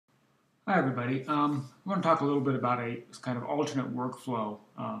Hi everybody. I want to talk a little bit about a kind of alternate workflow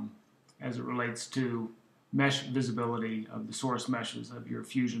as it relates to mesh visibility of the source meshes of your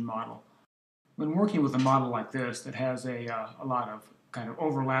Fusion model. When working with a model like this that has a lot of kind of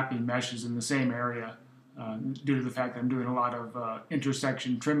overlapping meshes in the same area, due to the fact that I'm doing a lot of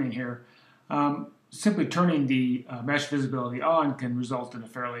intersection trimming here, simply turning the mesh visibility on can result in a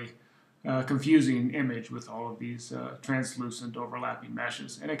fairly confusing image with all of these translucent overlapping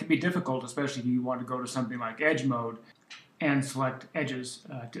meshes. And it can be difficult, especially if you want to go to something like edge mode and select edges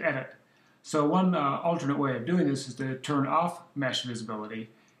to edit. So one alternate way of doing this is to turn off mesh visibility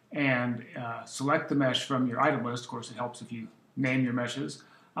and select the mesh from your item list. Of course, it helps if you name your meshes.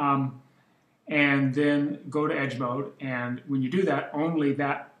 And then go to edge mode, and when you do that, only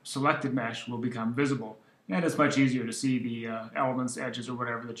that selected mesh will become visible. And it's much easier to see the elements, edges, or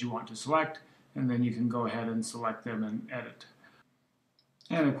whatever that you want to select, and then you can go ahead and select them and edit.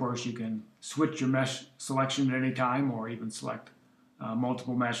 And of course, you can switch your mesh selection at any time, or even select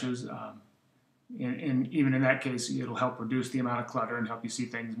multiple meshes. Even in that case, it'll help reduce the amount of clutter and help you see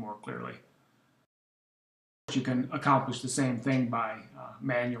things more clearly. You can accomplish the same thing by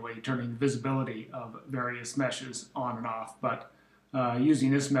manually turning the visibility of various meshes on and off, but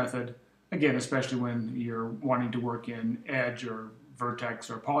using this method, again, especially when you're wanting to work in edge or vertex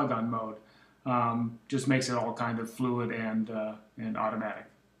or polygon mode, just makes it all kind of fluid and automatic.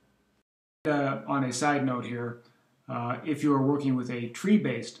 On a side note here, if you are working with a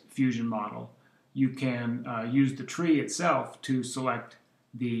tree-based Fusion model, you can use the tree itself to select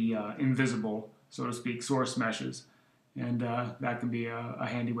the invisible, so to speak, source meshes, and that can be a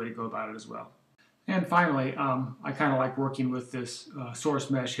handy way to go about it as well. And finally, I kind of like working with this source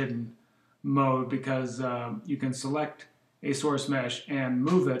mesh hidden mode because you can select a source mesh and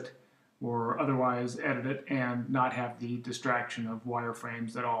move it or otherwise edit it and not have the distraction of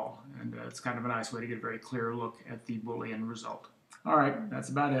wireframes at all. And it's kind of a nice way to get a very clear look at the Boolean result. All right, that's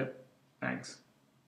about it. Thanks.